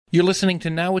You're listening to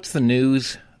Now It's the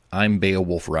News. I'm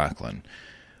Beowulf Rockland.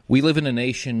 We live in a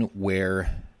nation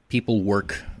where people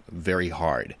work very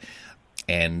hard,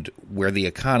 and where the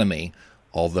economy,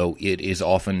 although it is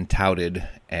often touted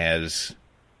as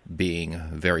being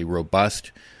very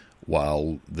robust,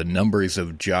 while the numbers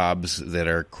of jobs that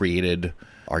are created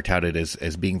are touted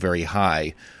as being very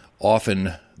high,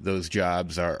 often those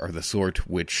jobs are the sort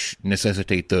which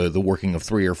necessitate the working of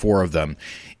 3 or 4 of them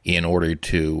in order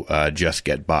to just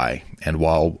get by. And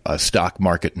while stock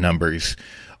market numbers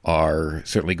are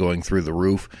certainly going through the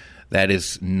roof, that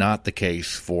is not the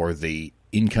case for the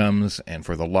incomes and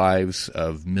for the lives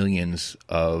of millions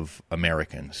of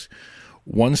Americans.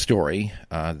 One story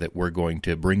that we're going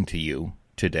to bring to you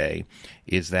today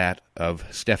is that of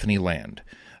Stephanie Land.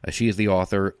 She is the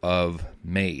author of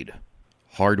Maid,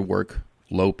 Hard Work,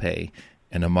 Low Pay,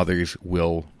 and a Mother's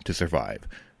Will to Survive.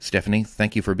 Stephanie,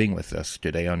 thank you for being with us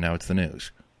today on Now It's the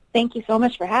News. Thank you so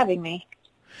much for having me.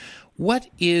 What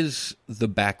is the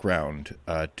background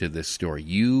to this story?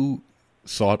 You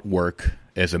sought work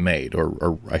as a maid,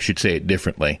 or I should say it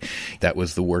differently. That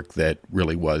was the work that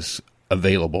really was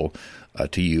available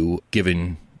to you,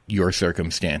 given your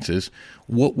circumstances.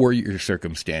 What were your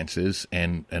circumstances,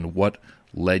 and what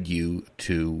led you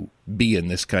to be in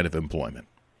this kind of employment?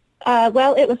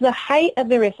 Well, it was the height of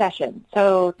the recession.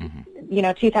 So,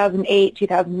 2008,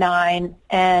 2009,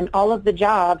 and all of the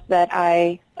jobs that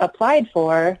I applied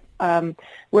for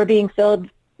were being filled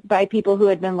by people who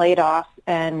had been laid off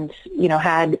and,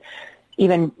 had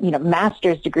even,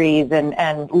 master's degrees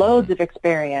and loads of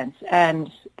experience.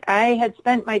 And I had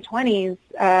spent my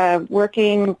 20s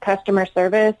working customer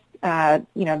service,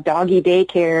 doggy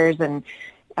daycares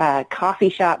and coffee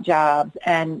shop jobs,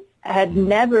 and had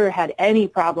never had any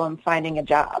problem finding a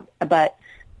job. But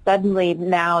suddenly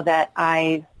now that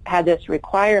I had this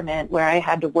requirement where I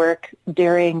had to work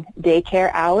during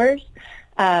daycare hours,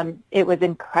 it was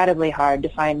incredibly hard to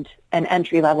find an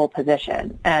entry-level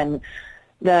position. And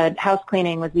the house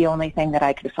cleaning was the only thing that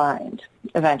I could find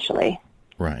eventually.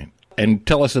 Right. And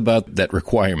tell us about that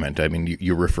requirement. I mean,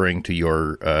 you're referring to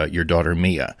your daughter,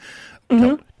 Mia.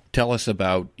 Mm-hmm. Tell us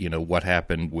about, what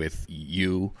happened with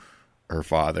you, her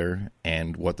father,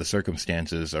 and what the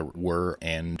circumstances were,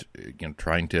 and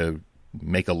trying to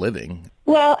make a living.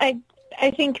 Well,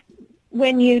 I think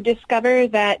when you discover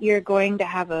that you're going to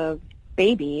have a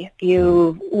baby,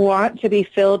 you want to be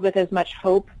filled with as much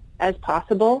hope as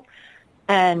possible.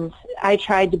 And I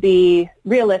tried to be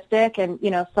realistic and,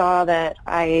 saw that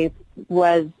I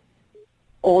was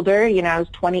older. I was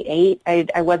 28.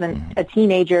 I wasn't a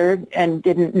teenager and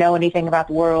didn't know anything about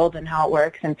the world and how it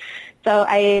works. And so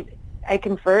I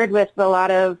conferred with a lot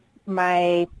of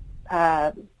my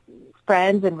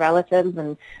friends and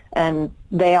relatives, and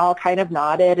they all kind of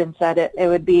nodded and said it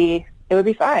would be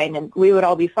fine, and we would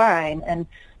all be fine. And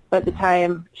by the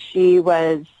time she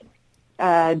was,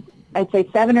 I'd say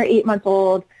 7 or 8 months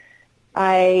old,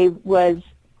 I was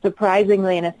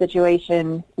surprisingly in a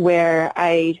situation where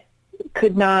I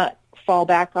could not fall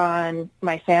back on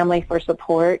my family for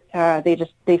support.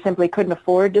 They simply couldn't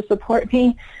afford to support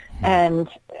me. And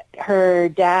her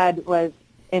dad was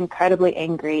incredibly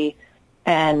angry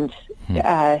and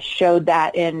showed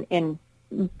that in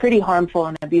pretty harmful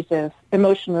and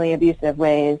emotionally abusive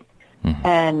ways. Mm-hmm.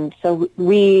 And so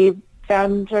we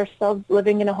found ourselves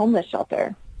living in a homeless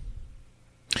shelter.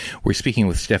 We're speaking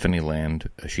with Stephanie Land.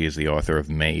 She is the author of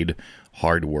Maid,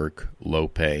 Hard Work, Low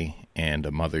Pay, and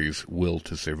a Mother's Will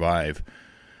to Survive.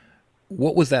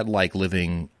 What was that like,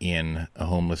 living in a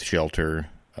homeless shelter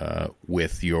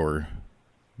with your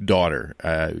daughter?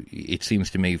 It seems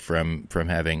to me from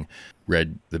having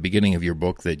read the beginning of your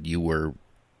book that you were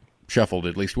shuffled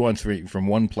at least once from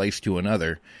one place to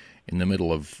another in the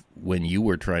middle of when you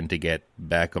were trying to get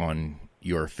back on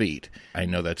your feet. I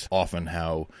know that's often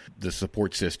how the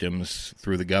support systems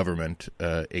through the government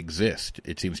exist.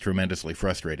 It seems tremendously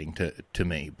frustrating to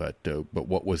me, but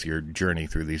what was your journey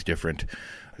through these different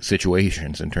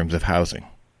situations in terms of housing?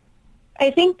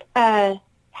 I think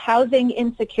housing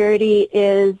insecurity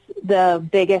is the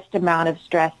biggest amount of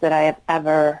stress that I have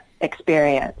ever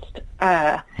experienced.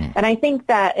 And I think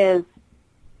that is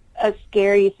a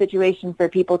scary situation for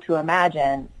people to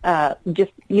imagine.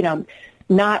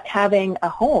 Not having a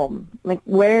home. Like,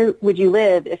 where would you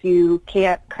live if you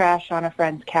can't crash on a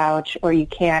friend's couch, or you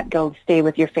can't go stay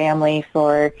with your family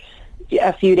for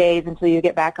a few days until you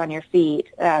get back on your feet?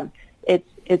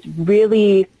 It's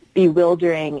really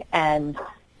bewildering, and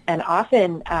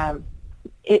often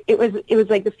it was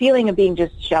like the feeling of being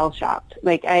just shell shocked.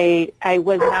 Like I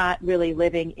was not really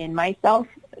living in myself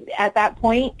at that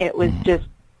point. It was just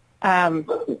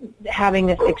having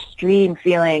this extreme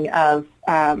feeling of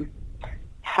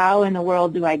how in the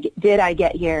world did I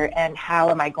get here, and how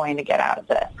am I going to get out of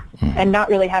this? And not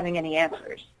really having any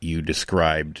answers. You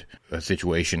described a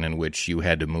situation in which you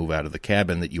had to move out of the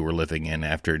cabin that you were living in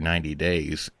after 90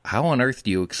 days. How on earth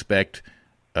do you expect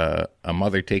a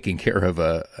mother taking care of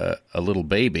a little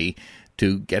baby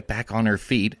to get back on her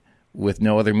feet with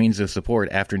no other means of support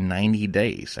after 90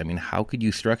 days? I mean, how could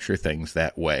you structure things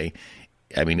that way?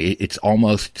 I mean, it's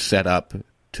almost set up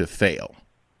to fail.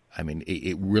 I mean,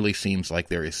 it really seems like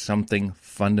there is something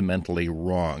fundamentally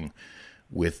wrong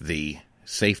with the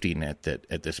safety net that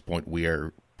at this point we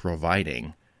are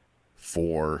providing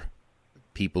for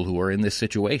people who are in this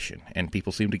situation. And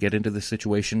people seem to get into this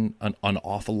situation an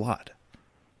awful lot.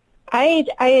 I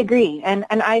agree. And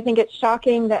I think it's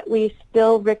shocking that we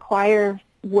still require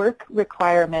work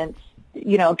requirements,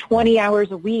 20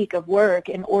 hours a week of work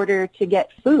in order to get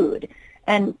food.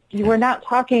 And we're not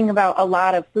talking about a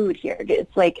lot of food here.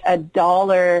 It's like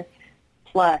 $1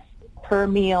 plus per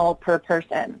meal per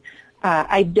person.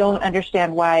 I don't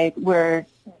understand why we're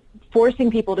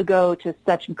forcing people to go to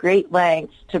such great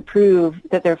lengths to prove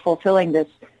that they're fulfilling this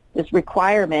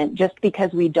requirement just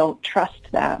because we don't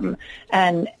trust them.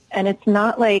 And it's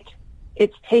not like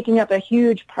it's taking up a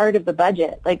huge part of the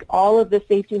budget. Like all of the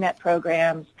safety net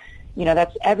programs,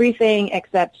 that's everything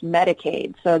except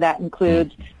Medicaid. So that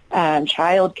includes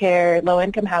child care,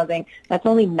 low-income housing. That's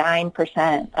only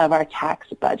 9% of our tax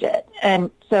budget. And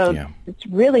so it's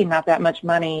really not that much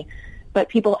money, but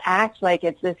people act like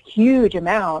it's this huge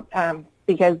amount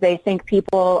because they think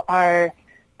people are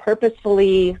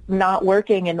purposefully not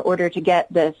working in order to get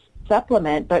this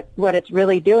supplement. But what it's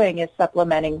really doing is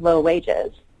supplementing low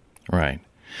wages. Right.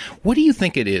 What do you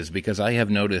think it is? Because I have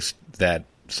noticed that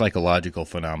psychological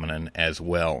phenomenon as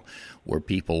well, where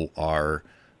people are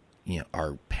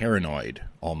paranoid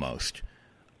almost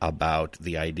about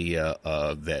the idea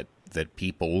of that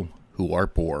people who are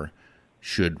poor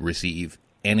should receive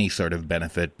any sort of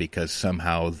benefit because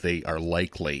somehow they are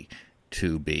likely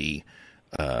to be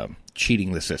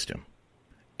cheating the system.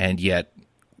 And yet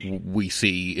we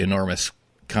see enormous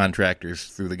contractors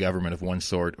through the government of one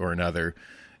sort or another,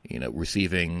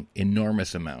 receiving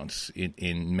enormous amounts,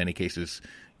 in many cases,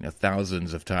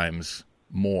 thousands of times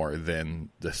more than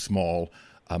the small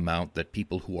amount that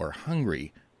people who are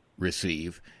hungry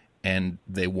receive, and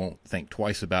they won't think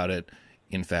twice about it.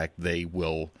 In fact, they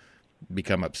will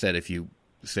become upset if you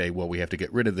say, well, we have to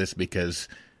get rid of this because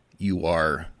you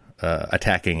are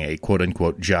attacking a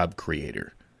quote-unquote job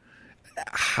creator.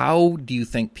 How do you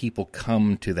think people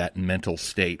come to that mental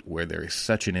state where there is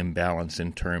such an imbalance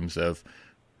in terms of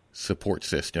support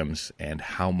systems and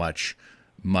how much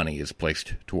money is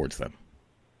placed towards them?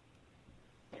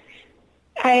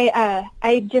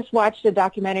 I just watched a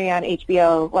documentary on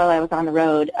HBO while I was on the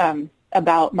road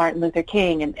about Martin Luther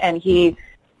King, and he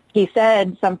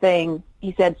said something.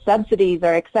 He said subsidies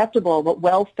are acceptable, but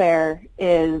welfare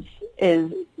is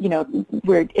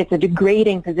it's a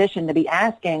degrading position to be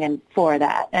asking for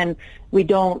that, and we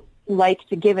don't like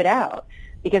to give it out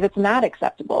because it's not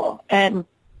acceptable. And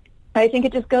I think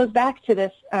it just goes back to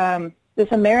this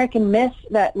American myth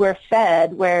that we're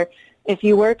fed, where if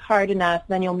you work hard enough,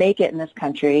 then you'll make it in this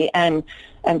country. And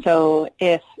so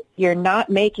if you're not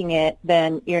making it,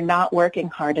 then you're not working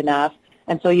hard enough.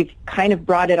 And so you've kind of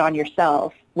brought it on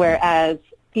yourself, whereas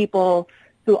people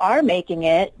who are making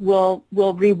it will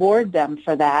reward them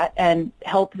for that and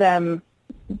help them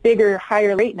bigger,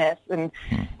 higher lateness. And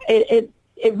it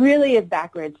really is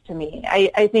backwards to me.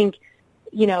 I think,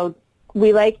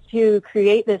 we like to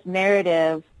create this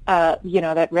narrative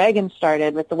that Reagan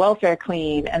started with the welfare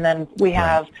queen, and then we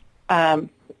have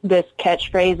this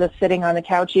catchphrase of sitting on the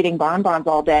couch eating bonbons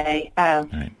all day.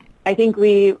 I think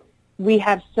we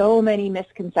have so many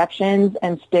misconceptions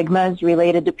and stigmas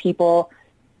related to people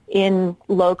in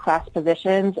low-class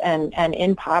positions and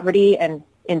in poverty and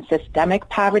in systemic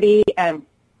poverty, and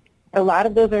a lot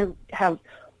of those have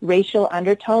racial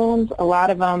undertones. A lot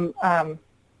of them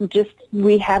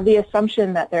we have the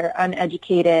assumption that they're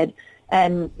uneducated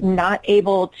and not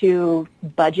able to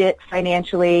budget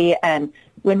financially, and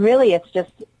when really it's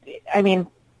just,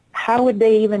 how would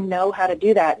they even know how to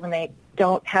do that when they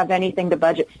don't have anything to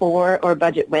budget for or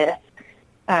budget with?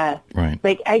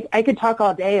 Like I could talk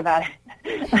all day about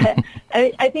it.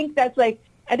 I think that's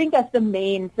the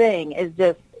main thing, is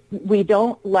just we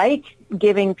don't like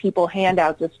giving people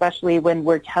handouts, especially when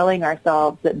we're telling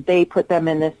ourselves that they put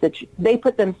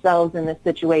themselves in this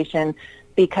situation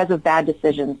because of bad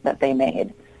decisions that they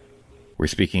made. We're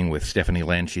speaking with Stephanie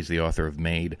Lynn. She's the author of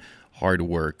Maid, Hard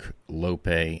Work, Low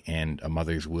Pay, and A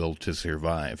Mother's Will to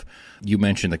Survive. You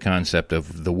mentioned the concept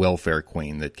of the welfare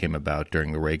queen that came about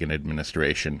during the Reagan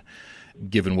administration.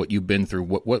 Given what you've been through,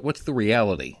 what's the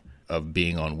reality of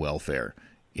being on welfare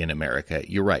in America?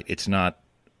 You're right. It's not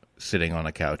sitting on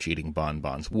a couch eating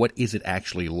bonbons. What is it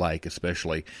actually like,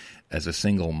 especially as a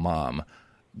single mom,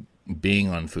 being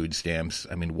on food stamps?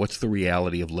 I mean, what's the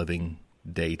reality of living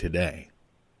day to day?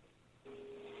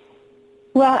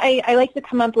 Well, I like to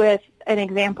come up with an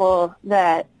example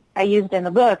that I used in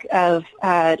the book of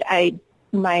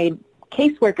my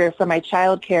caseworker for my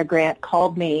child care grant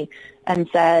called me and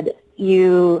said,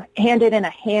 you handed in a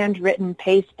handwritten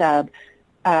pay stub,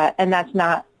 and that's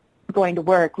not going to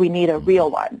work. We need a real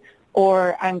one,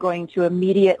 or I'm going to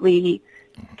immediately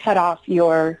cut off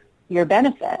your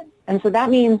benefit. And so that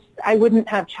means I wouldn't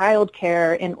have child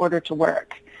care in order to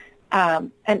work.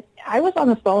 And I was on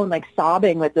the phone like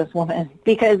sobbing with this woman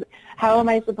because how am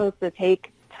I supposed to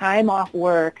take time off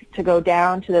work to go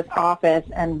down to this office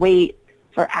and wait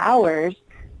for hours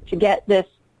to get this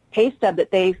pay stub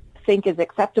that they think is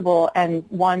acceptable and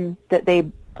one that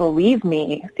they believe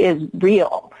me is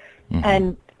real. Mm-hmm.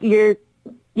 And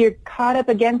you're caught up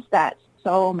against that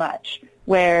so much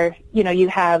where, you know, you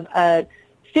have a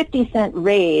 50-cent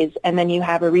raise and then you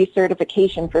have a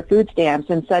recertification for food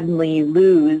stamps and suddenly you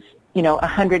lose, you know,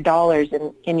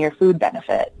 $100 in your food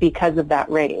benefit because of that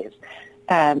raise.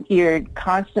 You're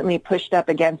constantly pushed up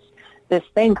against this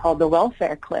thing called the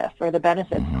welfare cliff or the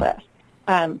benefits mm-hmm. cliff.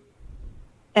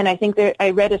 And I think I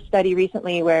read a study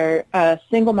recently where a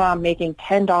single mom making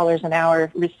 $10 an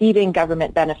hour receiving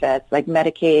government benefits like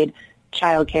Medicaid,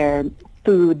 childcare,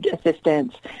 food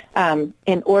assistance,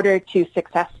 in order to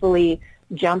successfully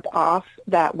jump off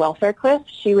that welfare cliff,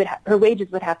 her wages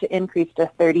would have to increase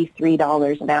to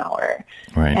 $33 an hour.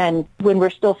 Right. And when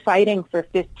we're still fighting for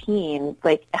 15,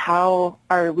 like how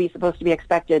are we supposed to be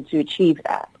expected to achieve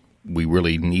that? We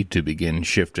really need to begin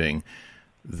shifting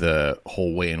the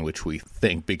whole way in which we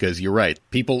think, because you're right.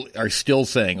 People are still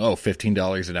saying, oh,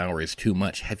 $15 an hour is too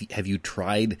much. Have you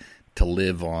tried to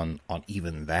live on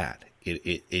even that? And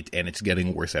it's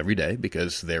getting worse every day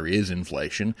because there is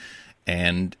inflation,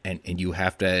 and you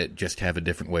have to just have a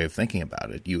different way of thinking about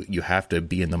it. You have to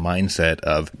be in the mindset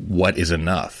of what is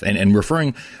enough, and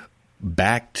referring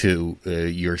back to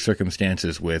your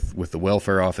circumstances with the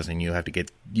welfare office, and you have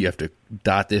to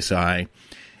dot this I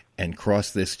and cross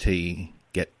this T,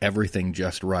 get everything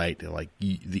just right. Like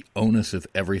the onus of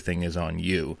everything is on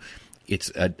you.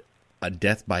 It's a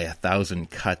death by 1,000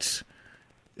 cuts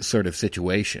sort of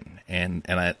situation, and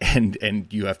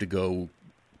you have to go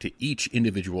to each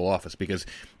individual office because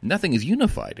nothing is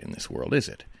unified in this world, is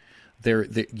it?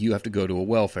 You have to go to a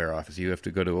welfare office, you have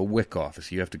to go to a WIC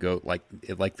office, you have to go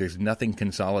like there's nothing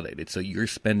consolidated. So you're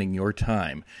spending your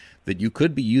time that you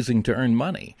could be using to earn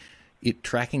money,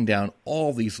 tracking down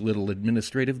all these little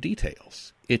administrative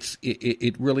details.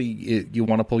 It really you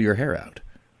want to pull your hair out.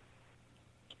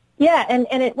 Yeah,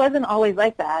 and it wasn't always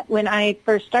like that. When I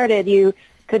first started, you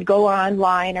could go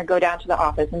online or go down to the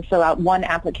office and fill out one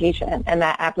application, and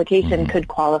that application could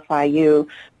qualify you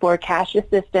for cash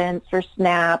assistance, for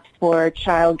SNAP, for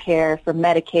child care, for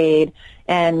Medicaid.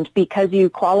 And because you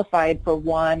qualified for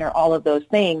one or all of those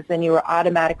things, then you were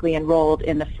automatically enrolled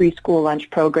in the free school lunch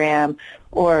program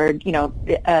or, you know,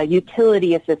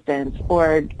 utility assistance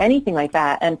or anything like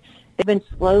that. And they've been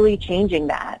slowly changing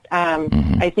that.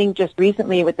 I think just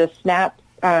recently with the SNAP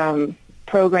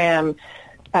program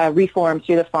reform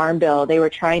through the Farm Bill, they were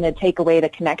trying to take away the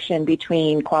connection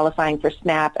between qualifying for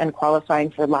SNAP and qualifying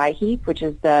for LIHEAP, which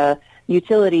is the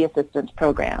utility assistance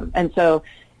program. And so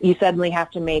you suddenly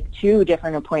have to make 2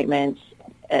 different appointments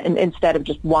instead of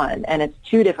just one, and it's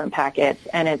 2 different packets,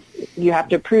 and you have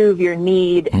to prove your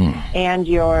need and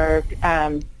your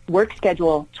work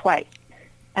schedule twice.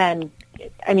 And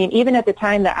I mean, even at the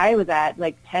time that I was at,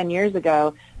 like 10 years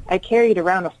ago, I carried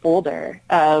around a folder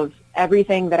of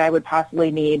everything that I would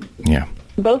possibly need,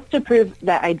 both to prove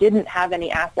that I didn't have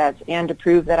any assets and to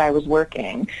prove that I was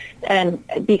working, and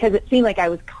because it seemed like I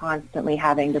was constantly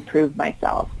having to prove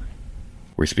myself.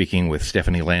 We're speaking with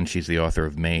Stephanie Lynn. She's the author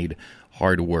of Maid,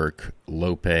 Hard Work,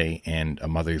 Low Pay, and A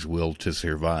Mother's Will to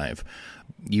Survive.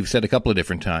 You've said a couple of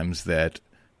different times that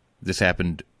this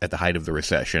happened at the height of the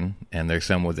recession, and there's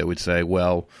someone that would say,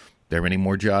 well, there are many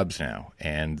more jobs now,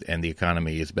 and the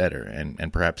economy is better,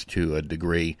 and perhaps to a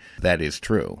degree that is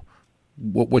true.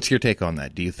 What's your take on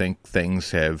that? Do you think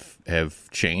things have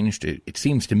changed? It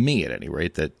seems to me, at any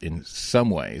rate, that in some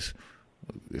ways,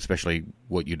 especially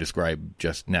what you described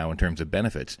just now in terms of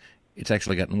benefits, it's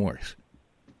actually gotten worse.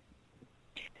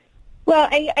 Well,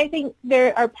 I think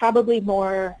there are probably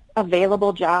more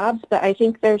available jobs, but I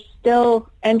think there's still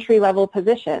entry-level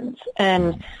positions.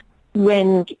 And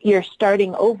when you're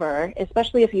starting over,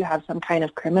 especially if you have some kind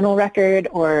of criminal record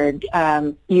or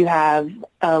you have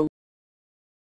a